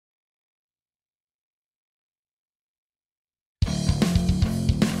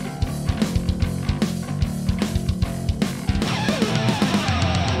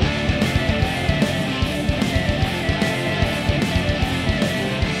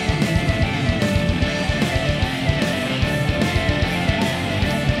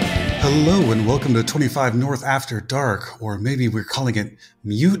Hello and welcome to 25 North After Dark, or maybe we're calling it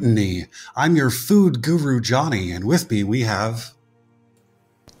Mutiny. I'm your food guru, Jonny, and with me we have...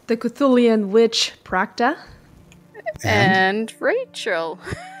 the Cthulian witch, Prakta. And Rachel.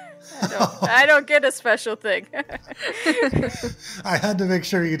 I don't get a special thing. I had to make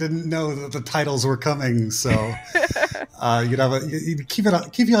sure you didn't know that the titles were coming, so you'd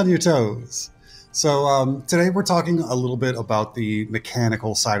keep you on your toes. So today we're talking a little bit about the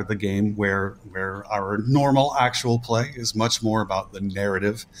mechanical side of the game, where our normal actual play is much more about the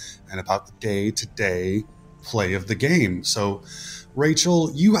narrative and about the day-to-day play of the game. So,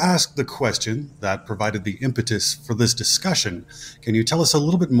 Rachel, you asked the question that provided the impetus for this discussion. Can you tell us a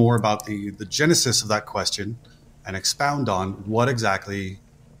little bit more about the genesis of that question and expound on what exactly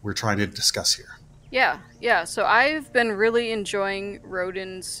we're trying to discuss here? Yeah. So I've been really enjoying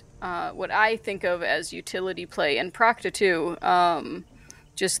Rodin's what I think of as utility play, and Procta too.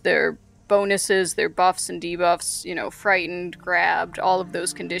 Just their bonuses, their buffs and debuffs, frightened, grabbed, all of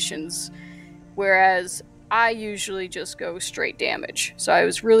those conditions. Whereas I usually just go straight damage. So I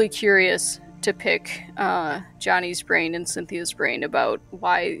was really curious to pick Jonny's brain and Cinthya's brain about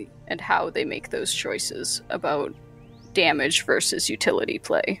why and how they make those choices about damage versus utility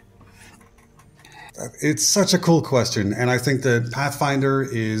play. It's such a cool question, and I think that Pathfinder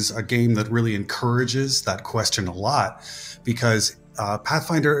is a game that really encourages that question a lot, because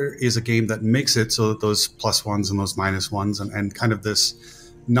Pathfinder is a game that makes it so that those plus ones and those minus ones and kind of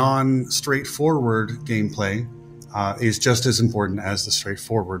this non-straightforward gameplay is just as important as the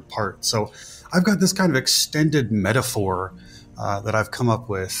straightforward part. So I've got this kind of extended metaphor that I've come up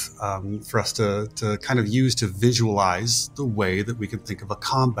with for us to kind of use to visualize the way that we can think of a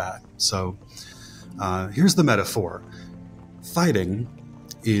combat. So here's the metaphor. Fighting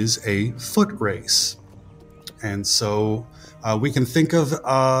is a foot race. And so we can think of,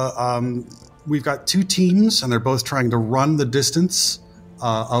 we've got two teams and they're both trying to run the distance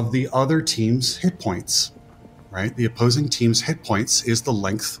of the other team's hit points, right? The opposing team's hit points is the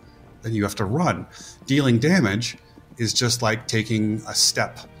length that you have to run. Dealing damage is just like taking a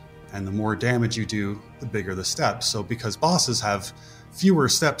step, and the more damage you do, the bigger the step. So because bosses have fewer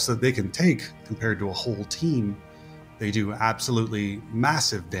steps that they can take compared to a whole team, they do absolutely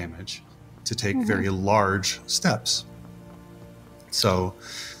massive damage to take very large steps. So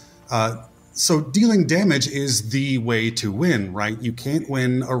dealing damage is the way to win, right? You can't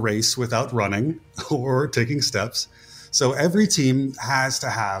win a race without running or taking steps. So every team has to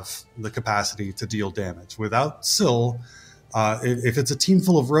have the capacity to deal damage. Without Syl, if it's a team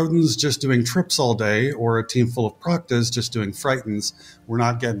full of Rodins just doing trips all day, or a team full of Proctas just doing frightens, we're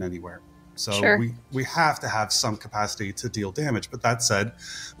not getting anywhere. So Sure. we have to have some capacity to deal damage. But that said,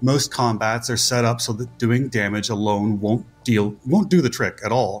 most combats are set up so that doing damage alone won't do the trick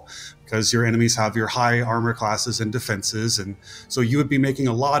at all, because your enemies have your high armor classes and defenses, and so you would be making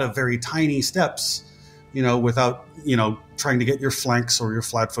a lot of very tiny steps, without trying to get your flanks or your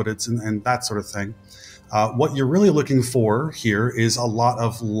flat-footeds and that sort of thing. What you're really looking for here is a lot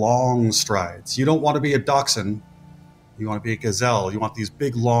of long strides. You don't want to be a dachshund. You want to be a gazelle. You want these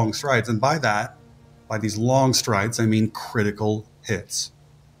big, long strides. And by these long strides, I mean critical hits.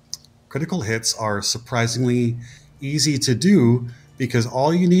 Critical hits are surprisingly easy to do, because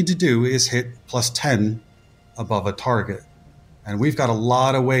all you need to do is hit plus 10 above a target. And we've got a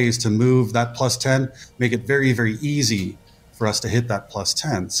lot of ways to move that plus 10, make it very, very easy for us to hit that plus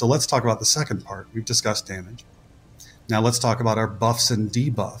 10. So let's talk about the second part. We've discussed damage. Now let's talk about our buffs and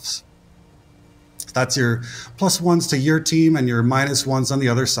debuffs. That's your plus ones to your team and your minus ones on the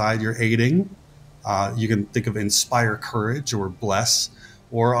other side. You're aiding. You can think of inspire courage or bless.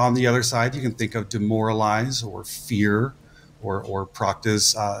 Or on the other side, you can think of demoralize or fear or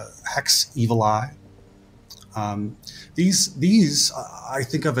Procta's hex evil eye. These I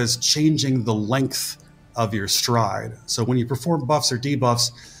think of as changing the length of your stride. So when you perform buffs or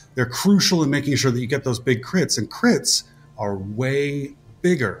debuffs, they're crucial in making sure that you get those big crits. And crits are way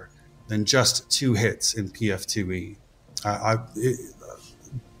bigger than just 2 hits in PF2E.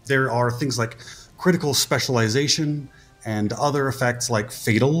 There are things like critical specialization and other effects like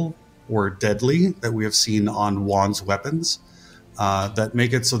fatal or deadly that we have seen on Wands weapons that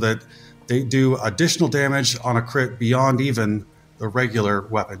make it so that they do additional damage on a crit beyond even the regular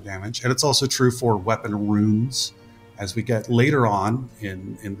weapon damage. And it's also true for weapon runes as we get later on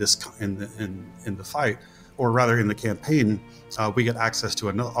in the fight, or rather in the campaign. We get access to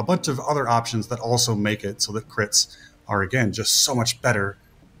a bunch of other options that also make it so that crits are, again, just so much better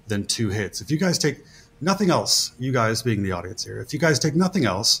than 2 hits. If you guys take nothing else, you guys being the audience here, if you guys take nothing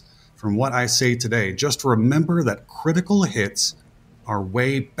else from what I say today, just remember that critical hits are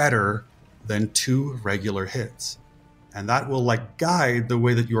way better than 2 regular hits. And that will like guide the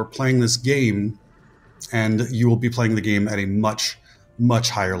way that you're playing this game, and you will be playing the game at a much, much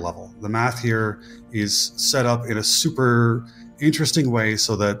higher level. The math here is set up in a super interesting way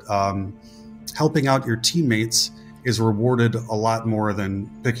so that helping out your teammates is rewarded a lot more than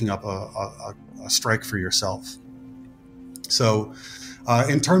picking up a strike for yourself. So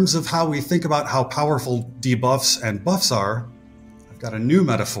in terms of how we think about how powerful debuffs and buffs are, I've got a new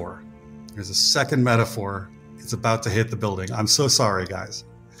metaphor. There's a second metaphor. It's about to hit the building. I'm so sorry, guys.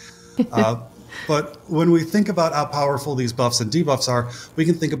 But when we think about how powerful these buffs and debuffs are, we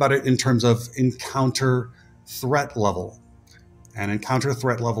can think about it in terms of encounter threat level. And encounter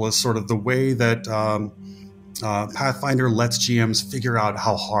threat level is sort of the way that Pathfinder lets GMs figure out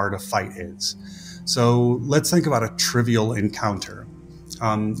how hard a fight is. So let's think about a trivial encounter.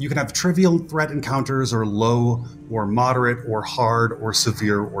 You can have trivial threat encounters or low or moderate or hard or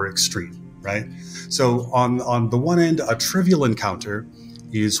severe or extreme, right? So on the one end, a trivial encounter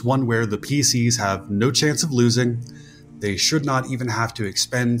is one where the PCs have no chance of losing. They should not even have to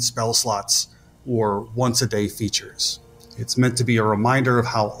expend spell slots or once-a-day features. It's meant to be a reminder of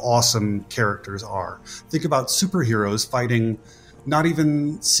how awesome characters are. Think about superheroes fighting not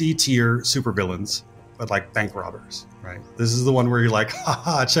even C-tier supervillains, but like bank robbers, right? This is the one where you're like,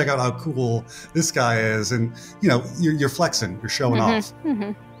 haha, check out how cool this guy is. And, you're flexing, you're showing off.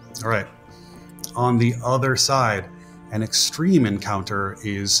 All right. On the other side, an extreme encounter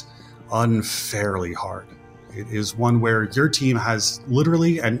is unfairly hard. It is one where your team has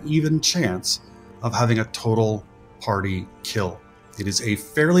literally an even chance of having a total party kill. It is a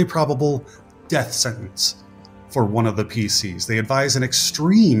fairly probable death sentence for one of the PCs. They advise an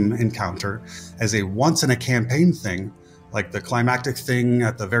extreme encounter as a once-in-a-campaign thing, like the climactic thing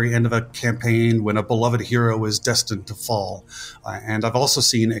at the very end of a campaign when a beloved hero is destined to fall. And I've also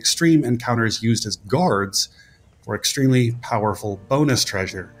seen extreme encounters used as guards for extremely powerful bonus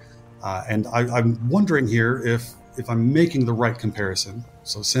treasure. And I'm wondering here if I'm making the right comparison.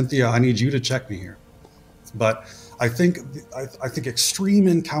 So Cinthya, I need you to check me here. But I think extreme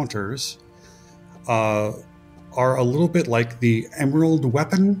encounters are a little bit like the Emerald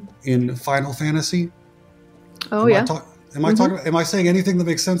Weapon in Final Fantasy. Oh, yeah. Am I saying anything that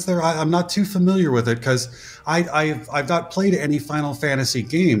makes sense there? I'm not too familiar with it because I've not played any Final Fantasy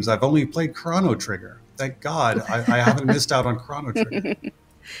games. I've only played Chrono Trigger. Thank God I haven't missed out on Chrono Trigger.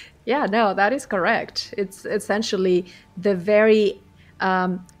 Yeah, no, that is correct. It's essentially the very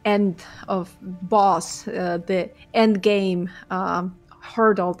end of boss, the end game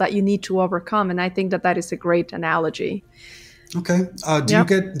hurdle that you need to overcome, and I think that is a great analogy. Okay. Do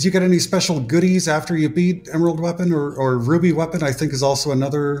you get any special goodies after you beat Emerald Weapon or Ruby Weapon? I think is also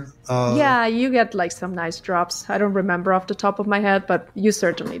another. Yeah, you get like some nice drops. I don't remember off the top of my head, but you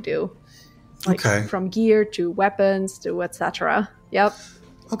certainly do. Like, okay. From gear to weapons to etc. Yep.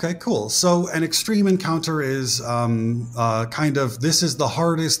 Okay, cool. So an extreme encounter is kind of, this is the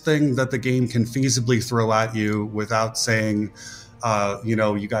hardest thing that the game can feasibly throw at you without saying,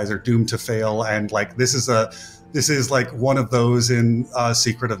 you guys are doomed to fail. And like, this is like one of those in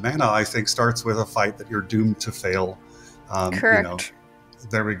Secret of Mana, I think, starts with a fight that you're doomed to fail. Correct.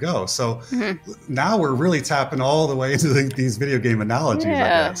 There we go. So now we're really tapping all the way into these video game analogies, I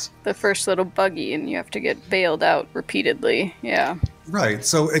guess. The first little buggy and you have to get bailed out repeatedly. Yeah. Right.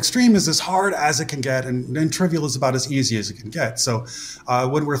 So extreme is as hard as it can get, and trivial is about as easy as it can get. So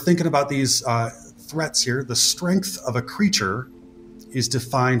when we're thinking about these threats here, the strength of a creature is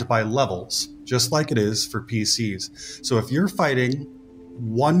defined by levels, just like it is for PCs. So if you're fighting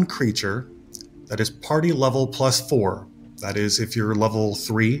one creature that is party level +4, that is, if you're level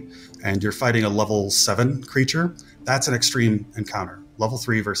 3 and you're fighting a level 7 creature, that's an extreme encounter. Level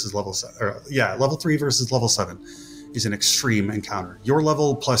 3 versus level 7. Level 3 versus level 7 is an extreme encounter. Your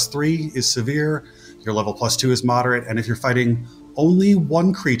level +3 is severe, your level +2 is moderate, and if you're fighting only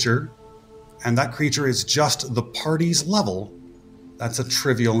one creature, and that creature is just the party's level, that's a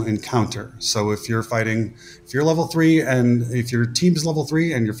trivial encounter. So if you're level 3 and if your team's level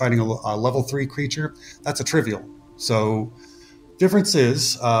 3 and you're fighting a level 3 creature, that's a trivial. So difference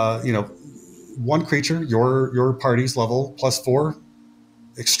is, one creature, your party's level +4,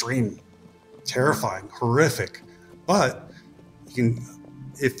 extreme, terrifying, horrific. But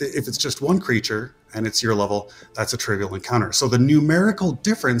if it's just one creature and it's your level, that's a trivial encounter. So the numerical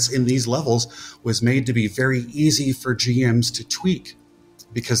difference in these levels was made to be very easy for GMs to tweak,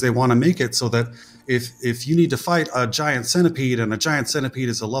 because they want to make it so that if you need to fight a giant centipede and a giant centipede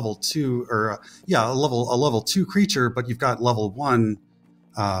is a level 2 or a level 2 creature, but you've got level 1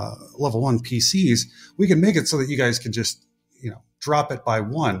 PCs, we can make it so that you guys can just drop it by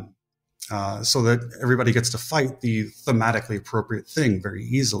 1 so that everybody gets to fight the thematically appropriate thing very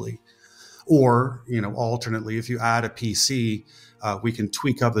easily. Or, alternately, if you add a PC, we can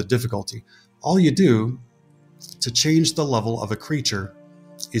tweak up the difficulty. All you do to change the level of a creature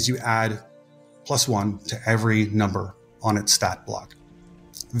is you add +1 to every number on its stat block.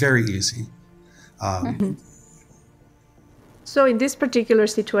 Very easy. So in this particular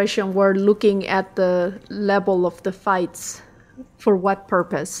situation, we're looking at the level of the fights. For what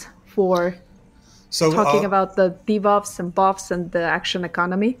purpose? For talking about the debuffs and buffs and the action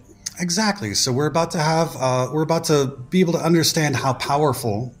economy? Exactly. So we're about to be able to understand how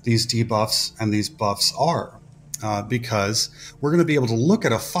powerful these debuffs and these buffs are, because we're going to be able to look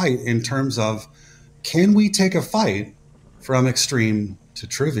at a fight in terms of, can we take a fight from extreme to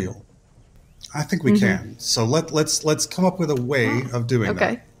trivial? I think we can. So let's come up with a way of doing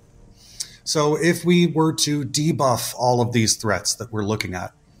that. So if we were to debuff all of these threats that we're looking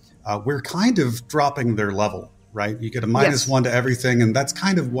at, we're kind of dropping their level, right? You get a -1 to everything, and that's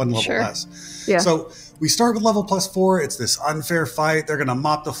kind of one level less. Yeah. So we start with level +4. It's this unfair fight. They're going to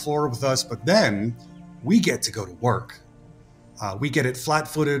mop the floor with us, but then we get to go to work. We get it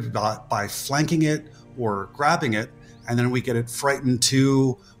flat-footed by flanking it or grabbing it, and then we get it frightened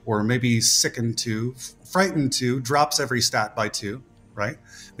 2 or maybe sickened 2. Frightened 2 drops every stat by 2, right?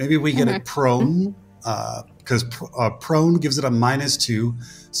 Maybe we get it prone, because prone gives it a -2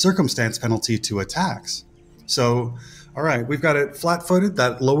 circumstance penalty to attacks. So, all right, we've got it flat-footed.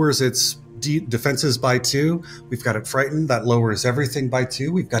 That lowers its defenses by 2. We've got it frightened. That lowers everything by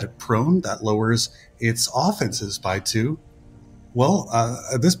 2. We've got it prone. That lowers its offenses by 2. Well,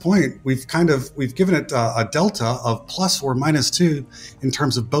 at this point, we've given it a delta of +1 or -2 in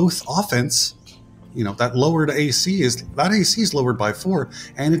terms of both offense. That lowered AC is lowered by 4,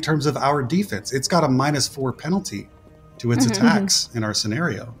 and in terms of our defense, it's got a -4 penalty to its attacks in our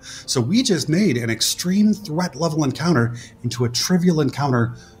scenario. So we just made an extreme threat level encounter into a trivial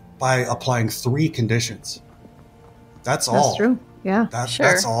encounter by applying 3 conditions. That's all. That's true. Yeah.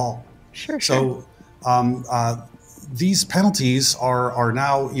 That's all. Sure. So these penalties are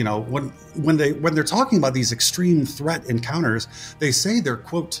now, when they're talking about these extreme threat encounters, they say they're,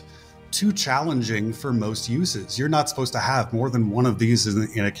 quote, too challenging for most uses. You're not supposed to have more than one of these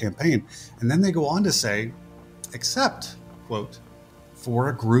in a campaign. And then they go on to say, except, quote, for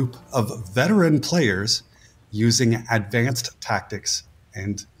a group of veteran players using advanced tactics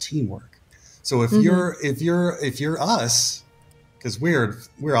and teamwork. So if you're us, because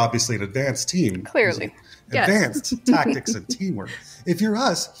we're obviously an advanced team. Clearly. Advanced tactics and teamwork. If you're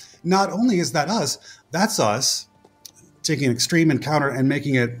us, not only is that us, that's us taking an extreme encounter and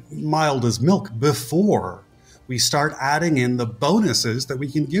making it mild as milk before we start adding in the bonuses that we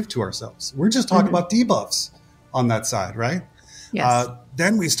can give to ourselves. We're just talking about debuffs on that side, right? Yes.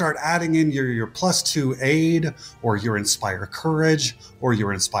 Then we start adding in your +2 aid, or your inspire courage, or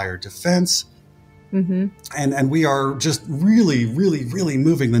your inspire defense. And we are just really, really, really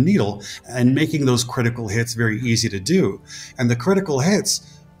moving the needle and making those critical hits very easy to do. And the critical hits,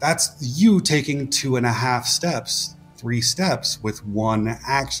 that's you taking 2.5 steps, 3 steps with 1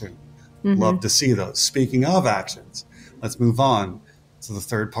 action. Love to see those. Speaking of actions, let's move on to the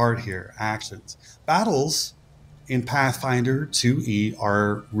third part here, actions. Battles in Pathfinder 2E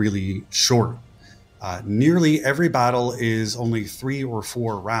are really short. Nearly every battle is only 3 or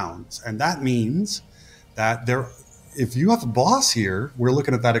 4 rounds. And that means that if you have a boss here, we're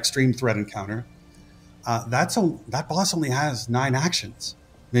looking at that extreme threat encounter, that boss only has 9 actions,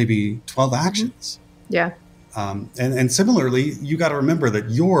 maybe 12 actions. Yeah. And similarly, you got to remember that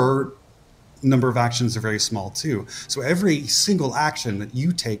your number of actions are very small too. So every single action that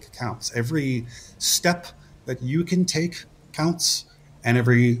you take counts. Every step that you can take counts, and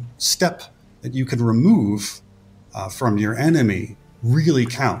every step that you can remove from your enemy really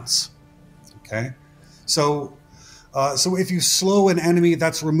counts. Okay, so if you slow an enemy,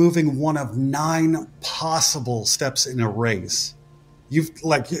 that's removing one of 9 possible steps in a race.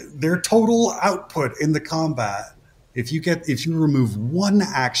 Their total output in the combat, if you remove 1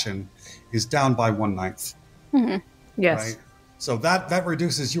 action, is down by 1/9. Yes. Right? So that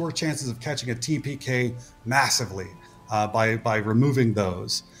reduces your chances of catching a TPK massively by removing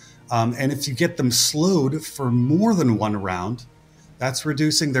those. And if you get them slowed for more than 1 round, that's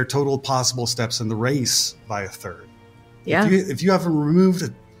reducing their total possible steps in the race by 1/3. Yeah. If you haven't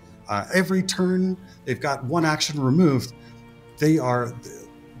removed every turn, they've got 1 action removed. They are,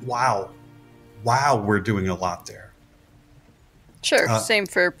 wow, we're doing a lot there. Sure, same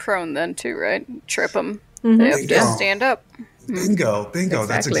for prone then too, right? Trip them. They have to stand up. Bingo. Exactly.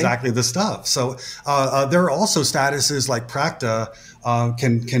 That's exactly the stuff. So there are also statuses like Practa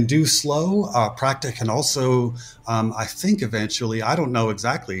can do slow. Practa can also, I think eventually, I don't know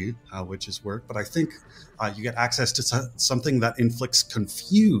exactly how witches work, but I think you get access to something that inflicts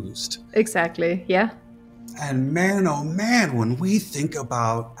confused. Exactly, yeah. And man, oh man, when we think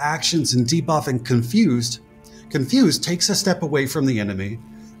about actions and debuffing confused takes a step away from the enemy,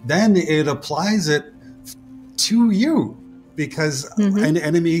 then it applies it to you, because an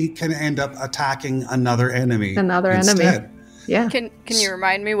enemy can end up attacking another enemy instead. Yeah. Can you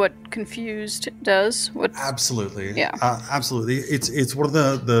remind me what confused does? Absolutely. Yeah. Absolutely. It's one of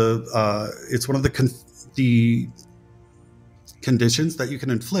the conditions that you can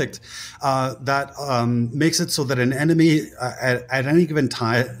inflict that makes it so that an enemy at any given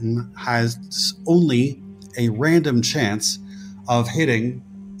time has only a random chance of hitting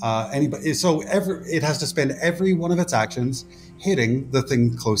anybody. So it has to spend every one of its actions hitting the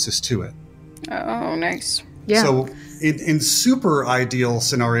thing closest to it. Oh, nice. Yeah. So in super ideal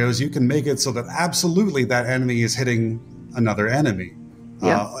scenarios, you can make it so that absolutely that enemy is hitting another enemy.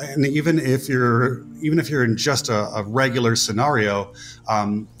 Yeah. And even if you're in just a regular scenario,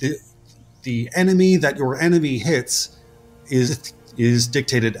 the enemy that your enemy hits is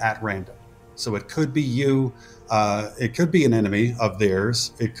dictated at random. So it could be you, it could be an enemy of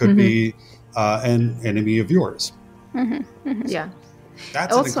theirs, it could be an enemy of yours. Yeah.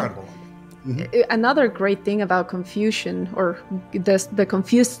 That's also an incredible one. Another great thing about confusion, or the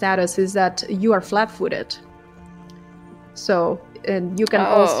confused status, is that you are flat-footed. So, and you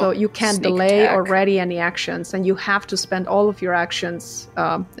can you can't delay or ready any actions, and you have to spend all of your actions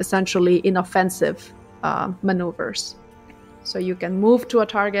essentially in offensive maneuvers. So you can move to a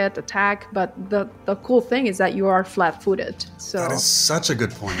target, attack, but the cool thing is that you are flat-footed. So that is such a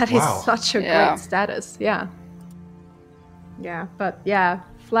good point. That is such a great status. Yeah. Yeah, but yeah,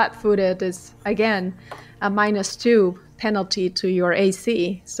 flat-footed is again a -2 penalty to your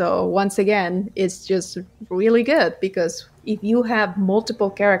AC. So once again, it's just really good, because if you have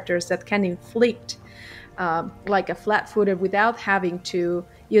multiple characters that can inflict like a flat-footed without having to,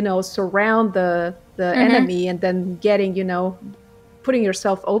 surround the enemy and then getting, putting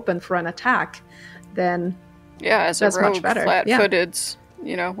yourself open for an attack, then as that's a rogue, much better. Flat-footed's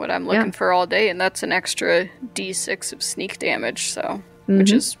what I'm looking for all day, and that's an extra D6 of sneak damage, so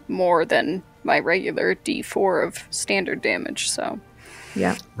which is more than my regular D4 of standard damage. So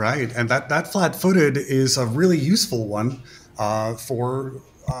yeah, right. And that flat-footed is a really useful one for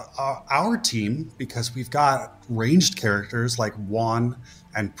our team, because we've got ranged characters like Juan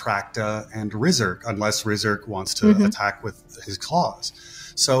and Practa and Rizurk, unless Rizurk wants to attack with his claws.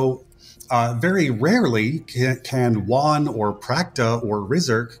 So very rarely can Juan or Practa or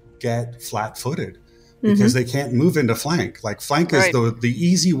Rizurk get flat-footed, because they can't move into flank. Like, flank is the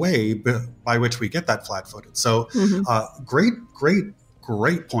easy way by which we get that flat-footed. So great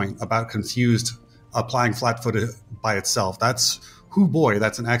point about confused applying flat-footed by itself. That's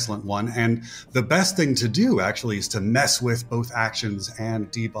an excellent one. And the best thing to do actually is to mess with both actions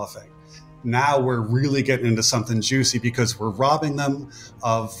and debuffing. Now we're really getting into something juicy, because we're robbing them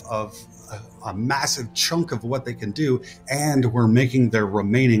of a massive chunk of what they can do, and we're making their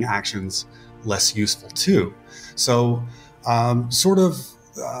remaining actions less useful too. So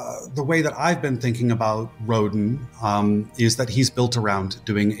the way that I've been thinking about Rodin is that he's built around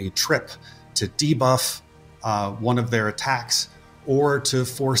doing a trip to debuff one of their attacks, or to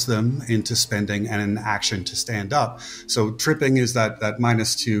force them into spending an action to stand up. So tripping is that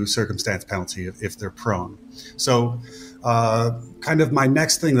 -2 circumstance penalty if they're prone. So kind of my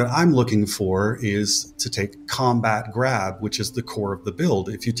next thing that I'm looking for is to take combat grab, which is the core of the build.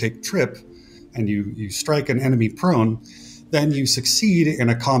 If you take trip and you strike an enemy prone, then you succeed in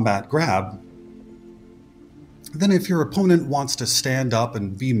a combat grab. Then if your opponent wants to stand up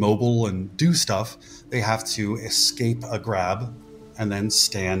and be mobile and do stuff, they have to escape a grab and then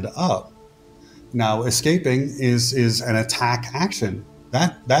stand up. Now, escaping is an attack action.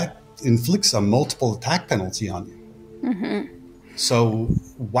 That inflicts a multiple attack penalty on you. So,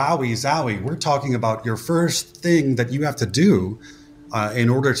 wowie zowie, we're talking about your first thing that you have to do in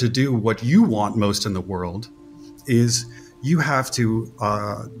order to do what you want most in the world is you have to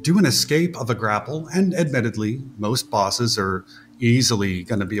do an escape of a grapple. And admittedly, most bosses are easily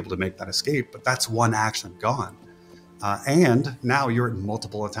going to be able to make that escape, but that's one action gone. And now you're at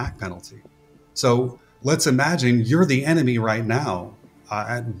multiple attack penalty. So let's imagine you're the enemy right now.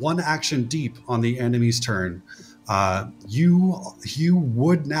 At one action deep on the enemy's turn, you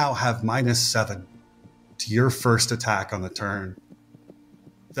would now have -7 to your first attack on the turn.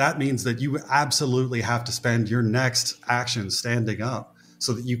 that means that you absolutely have to spend your next action standing up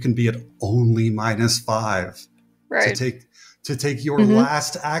so that you can be at only -5 to take your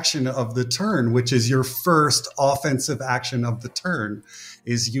last action of the turn, which is your first offensive action of the turn.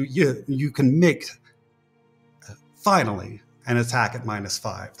 Is you can make finally an attack at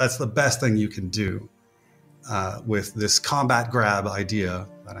 -5. That's the best thing you can do with this combat grab idea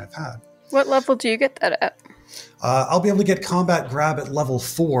that I've had. What level do you get that at? I'll be able to get combat grab at level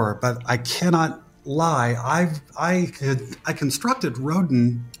 4, but I cannot lie. I constructed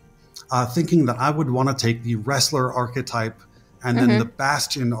Rodin thinking that I would want to take the wrestler archetype and then the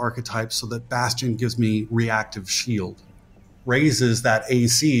Bastion archetype, so that Bastion gives me reactive shield, raises that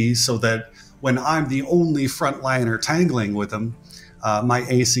AC so that when I'm the only frontliner tangling with them, my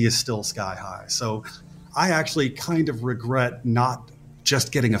AC is still sky high. So I actually kind of regret not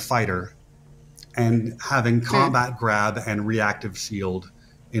just getting a fighter and having combat grab and reactive shield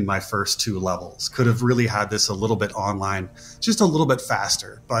in my first 2 levels. Could have really had this a little bit online, just a little bit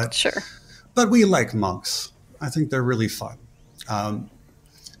faster. But sure. But we like monks. I think they're really fun.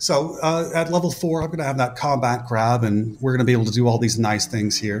 So at level 4, I'm going to have that combat grab, and we're going to be able to do all these nice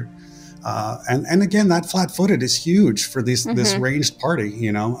things here. And again, that flat-footed is huge for this ranged party.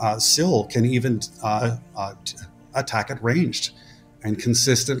 You know, Syl can even attack at ranged and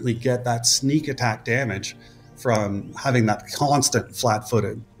consistently get that sneak attack damage from having that constant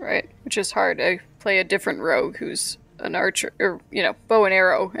flat-footed. Right, which is hard. I play a different rogue who's an archer, or bow and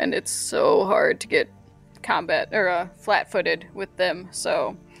arrow, and it's so hard to get combat or flat-footed with them.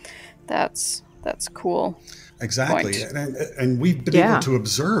 So that's cool. Exactly, and we've been able to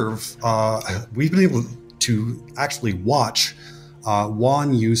observe. We've been able to actually watch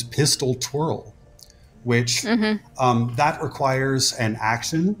Juan use pistol twirl, which that requires an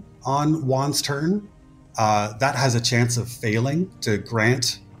action on Juan's turn. That has a chance of failing to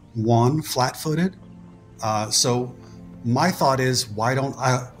grant Juan flat-footed. So my thought is, why don't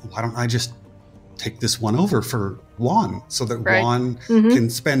I just take this one over for Juan, so that Juan can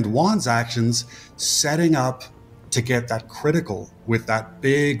spend Juan's actions setting up to get that critical with that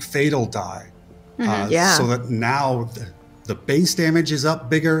big fatal die. So that now the base damage is up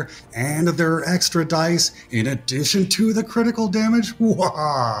bigger, and there are extra dice in addition to the critical damage.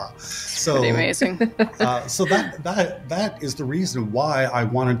 Wow! So pretty amazing. So that is the reason why I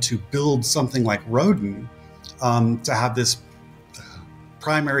wanted to build something like Rodin, to have this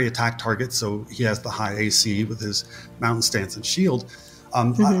primary attack target, so he has the high AC with his mountain stance and shield.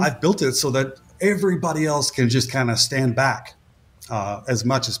 I've built it so that everybody else can just kind of stand back as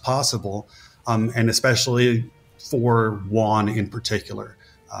much as possible, and especially for Juan in particular,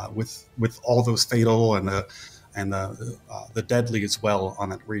 with all those fatal and the deadly as well on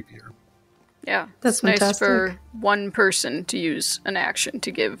that rapier. Yeah, that's nice fantastic. for one person to use an action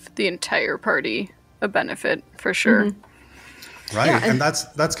to give the entire party a benefit, for sure. Right, yeah, and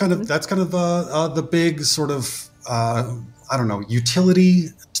that's kind of the big sort of I don't know, utility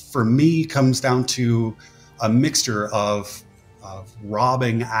for me comes down to a mixture of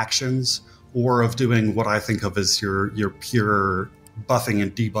robbing actions, or of doing what I think of as your pure buffing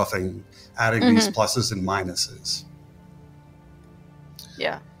and debuffing, adding these pluses and minuses.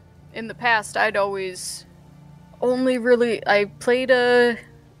 Yeah, in the past I'd always I played a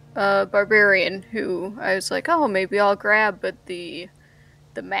barbarian who I was like, oh, maybe I'll grab, but the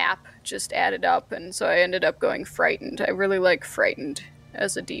map just added up, and so I ended up going frightened. I really like frightened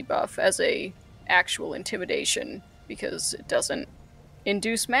as a debuff, as a actual intimidation, because it doesn't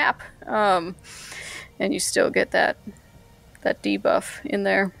induce map, and you still get that debuff in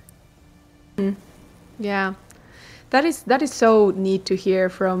there. Yeah. That is so neat to hear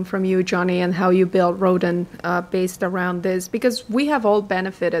from you, Jonny, and how you built Rodin based around this, because we have all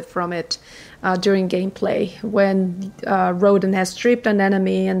benefited from it during gameplay when Rodin has stripped an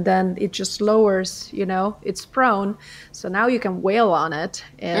enemy and then it just lowers, it's prone. So now you can wail on it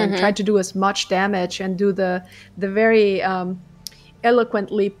and try to do as much damage and do the very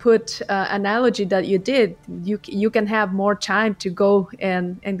eloquently put analogy that you did. You can have more time to go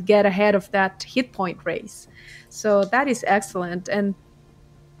and get ahead of that hit point race. So that is excellent. And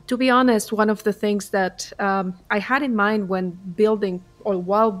to be honest, one of the things that I had in mind while building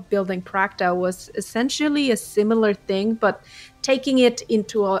Practa was essentially a similar thing, but taking it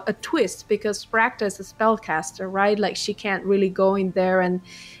into a twist, because Practa is a spellcaster, right? Like, she can't really go in there and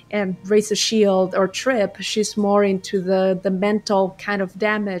raise a shield or trip. She's more into the mental kind of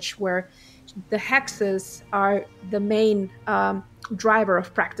damage, where the hexes are the main driver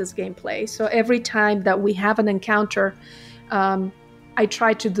of practice gameplay. So every time that we have an encounter, I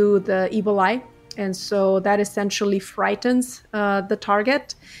try to do the evil eye And so that essentially frightens the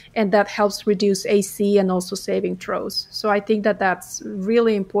target, and that helps reduce AC and also saving throws. So I think that that's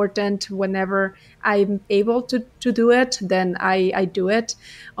really important. Whenever I'm able to do it, then I do it.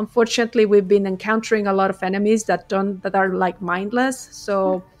 Unfortunately, we've been encountering a lot of enemies that are like mindless,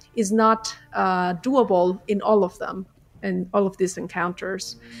 so it's not doable in all of them, in all of these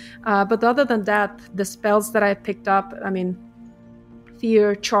encounters. But other than that, the spells that I picked up, I mean,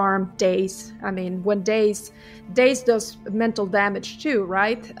 fear, charm, daze. I mean, when daze does mental damage too,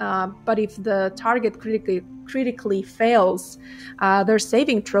 right? But if the target critically fails their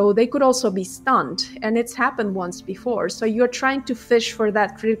saving throw, they could also be stunned, and it's happened once before. So you're trying to fish for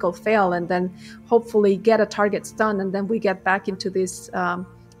that critical fail and then hopefully get a target stunned, and then we get back into this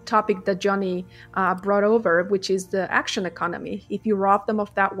topic that Jonny brought over, which is the action economy. If you rob them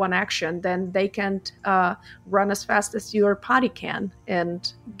of that one action, then they can't run as fast as your party can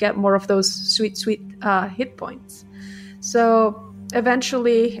and get more of those sweet hit points. So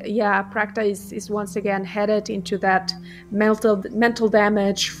eventually, Prakta is once again headed into that mental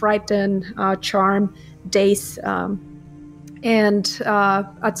damage, frighten, charm, daze, and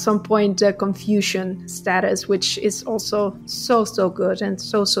at some point confusion status, which is also so good and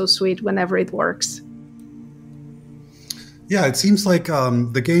so sweet whenever it works. Yeah, it seems like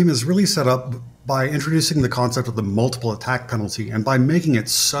the game is really set up by introducing the concept of the multiple attack penalty, and by making it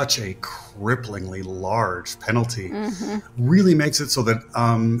such a cripplingly large penalty, really makes it so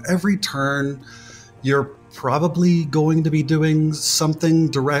that every turn you're probably going to be doing something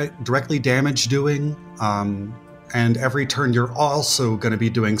directly damage doing. And every turn, you're also going to be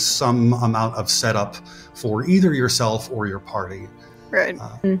doing some amount of setup for either yourself or your party. Right.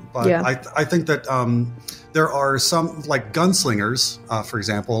 But yeah. I think that there are some, like gunslingers, for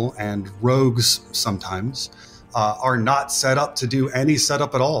example, and rogues sometimes, are not set up to do any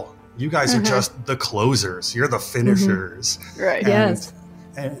setup at all. You guys are just the closers. You're the finishers. Right. Yes.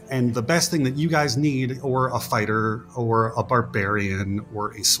 And the best thing that you guys need, or a fighter, or a barbarian,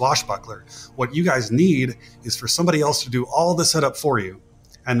 or a swashbuckler, what you guys need is for somebody else to do all the setup for you.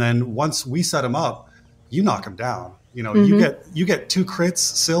 And then once we set them up, you knock them down. You know, you get 2 crits,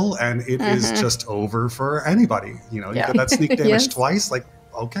 Sil, and it is just over for anybody. You know, you get that sneak damage twice. Like,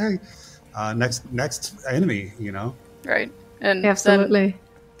 okay, next enemy. You know, right? And absolutely,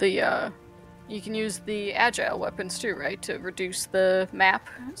 you can use the agile weapons too, right, to reduce the map,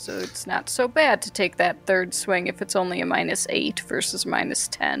 so it's not so bad to take that third swing if it's only a -8 versus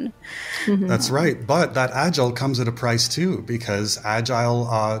 -10. That's right, but that agile comes at a price too, because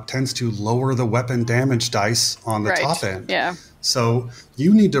agile tends to lower the weapon damage dice on the top end. Yeah. So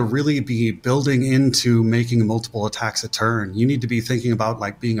you need to really be building into making multiple attacks a turn. You need to be thinking about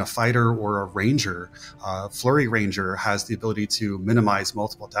like being a fighter or a ranger. Flurry Ranger has the ability to minimize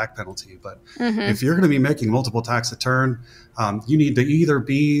multiple attack penalty. But if you're going to be making multiple attacks a turn, you need to either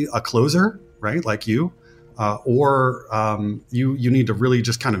be a closer, right, like you, or you need to really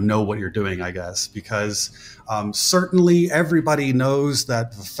just kind of know what you're doing, I guess, because certainly everybody knows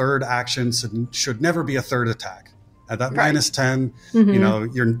that the third action should never be a third attack. At that -10, you know,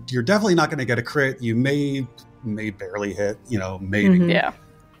 you're definitely not going to get a crit. You may barely hit, you know, maybe. Yeah.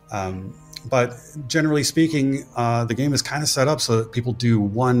 But generally speaking, the game is kind of set up so that people do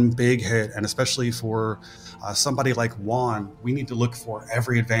one big hit, and especially for somebody like Juan, we need to look for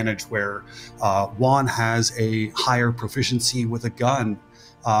every advantage where Juan has a higher proficiency with a gun,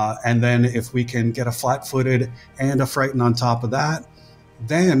 and then if we can get a flat-footed and a frighten on top of that,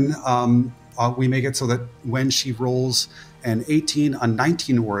 then we make it so that when she rolls an 18, a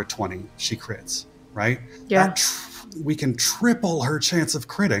 19, or a 20, she crits, right? Yeah. We can triple her chance of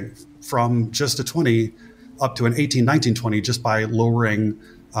critting from just a 20 up to an 18, 19, 20 just by lowering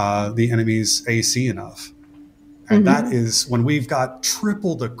the enemy's AC enough. And that is, when we've got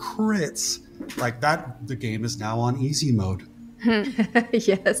triple the crits, like that, the game is now on easy mode.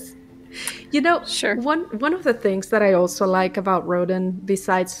 Yes. You know, one of the things that I also like about Rodin,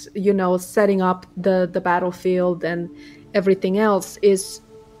 besides, you know, setting up the battlefield and everything else, is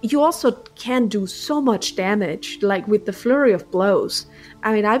you also can do so much damage, like with the flurry of blows.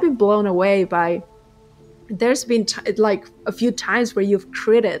 I mean, I've been blown away by, there's been like a few times where you've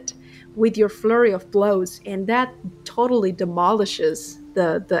critted with your flurry of blows, and that totally demolishes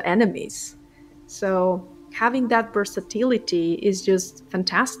the enemies. So having that versatility is just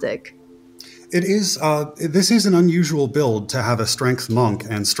fantastic. It is. This is an unusual build to have a strength monk,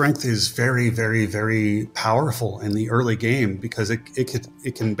 and strength is very, very, very powerful in the early game because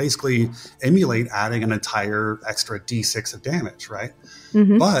it can basically emulate adding an entire extra D6 of damage, right?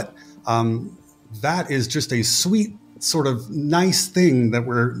 But that is just a sweet sort of nice thing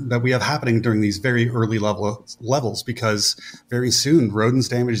that we have happening during these very early levels, because very soon Rodin's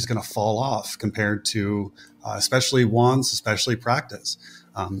damage is going to fall off compared to especially wands, especially practice.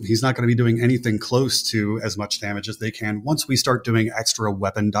 He's not going to be doing anything close to as much damage as they can. Once we start doing extra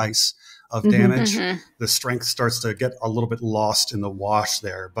weapon dice of damage, the strength starts to get a little bit lost in the wash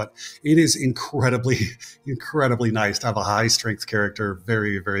there. But it is incredibly, incredibly nice to have a high strength character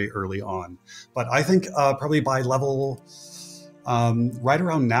very, very early on. But I think probably by level right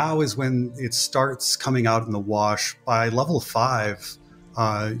around now is when it starts coming out in the wash. By level 5,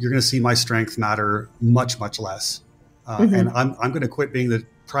 you're going to see my strength matter much, much less. And I'm going to quit being the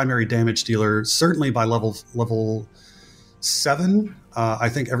primary damage dealer, certainly by level 7. I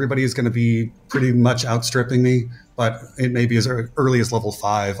think everybody is going to be pretty much outstripping me, but it may be as early as level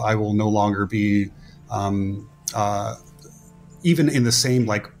 5. I will no longer be even in the same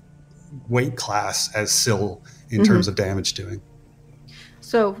like weight class as Syl in terms of damage doing.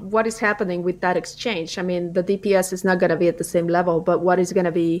 So what is happening with that exchange? I mean, the DPS is not going to be at the same level, but what is going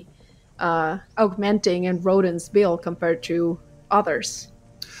to be augmenting in Rodin's build compared to others?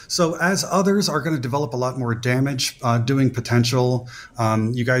 So as others are going to develop a lot more damage doing potential,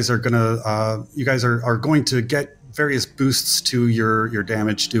 you guys are going to get various boosts to your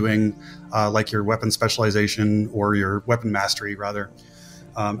damage doing, like your weapon specialization or your weapon mastery rather,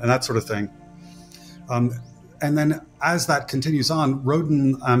 and that sort of thing. And then as that continues on,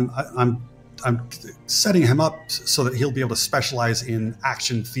 Rodin, I'm setting him up so that he'll be able to specialize in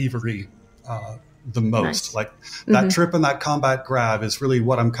action thievery the most. Nice. Like that trip and that combat grab is really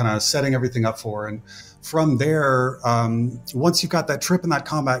what I'm kind of setting everything up for. And from there, once you've got that trip and that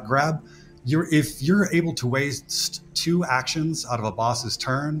combat grab, if you're able to waste 2 actions out of a boss's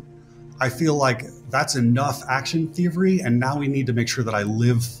turn, I feel like that's enough action thievery, and now we need to make sure that I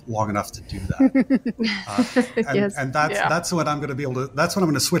live long enough to do that. And that's what I'm going to be able to. That's what I'm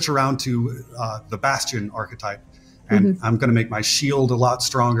going to switch around to the Bastion archetype, and I'm going to make my shield a lot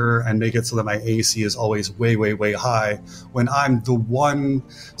stronger and make it so that my AC is always way, way, way high when I'm the one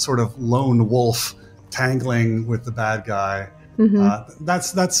sort of lone wolf tangling with the bad guy.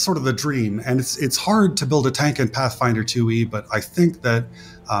 That's sort of the dream, and it's hard to build a tank in Pathfinder 2e, but I think that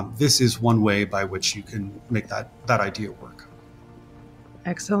this is one way by which you can make that idea work.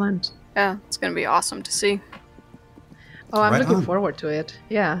 Excellent. Yeah, it's going to be awesome to see. Oh, I'm looking forward to it.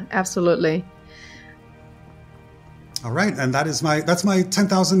 Yeah, absolutely. All right, and that's my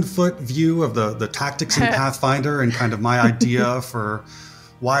 10,000 foot view of the tactics in Pathfinder and kind of my idea for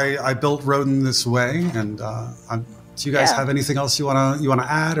why I built Rodin this way. And do you guys have anything else you wanna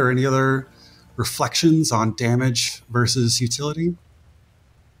add, or any other reflections on damage versus utility?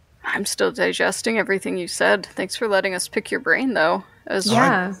 I'm still digesting everything you said. Thanks for letting us pick your brain, though. It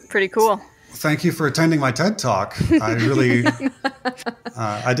was pretty cool. Thank you for attending my TED Talk. I really,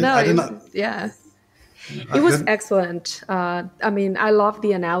 It was excellent. I mean, I love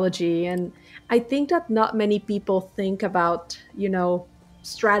the analogy, and I think that not many people think about,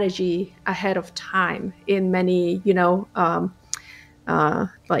 strategy ahead of time in many,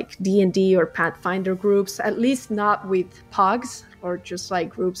 like D&D or Pathfinder groups, at least not with POGs or just like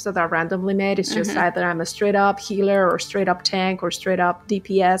groups that are randomly made. It's just either I'm a straight up healer or straight up tank or straight up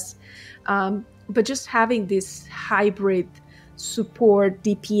DPS. But just having this hybrid support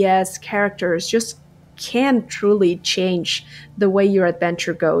DPS characters just can truly change the way your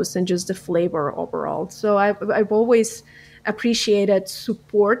adventure goes and just the flavor overall. So I've always appreciated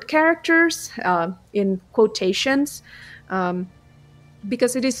support characters in quotations,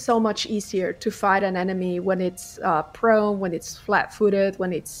 because it is so much easier to fight an enemy when it's prone, when it's flat-footed,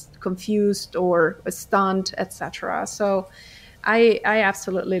 when it's confused or stunned, etc. So I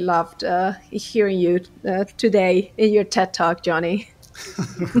absolutely loved hearing you today in your TED Talk, Jonny.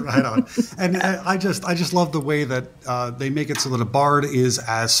 Right on. And I just love the way that they make it so that a bard is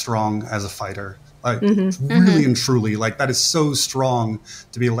as strong as a fighter. Like really and truly, like that is so strong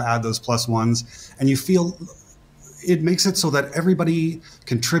to be able to add those +1s, and you feel it makes it so that everybody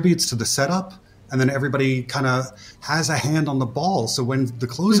contributes to the setup, and then everybody kind of has a hand on the ball. So when the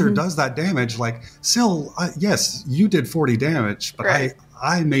closer does that damage, like Syl, yes, you did 40 damage, but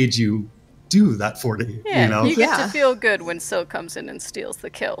I made you do that 40. Yeah, you get to feel good when Syl comes in and steals the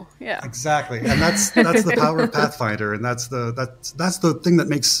kill. Yeah, exactly, and that's the power of Pathfinder, and that's the thing that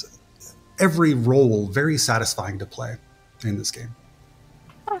makes every role very satisfying to play in this game.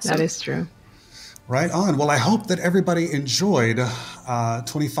 Awesome. That is true. Right on. Well, I hope that everybody enjoyed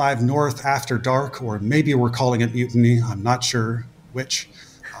 25 North After Dark, or maybe we're calling it Mutiny. I'm not sure which.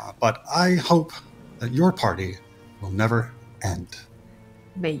 But I hope that your party will never end.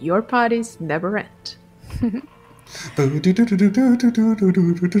 May your parties never end.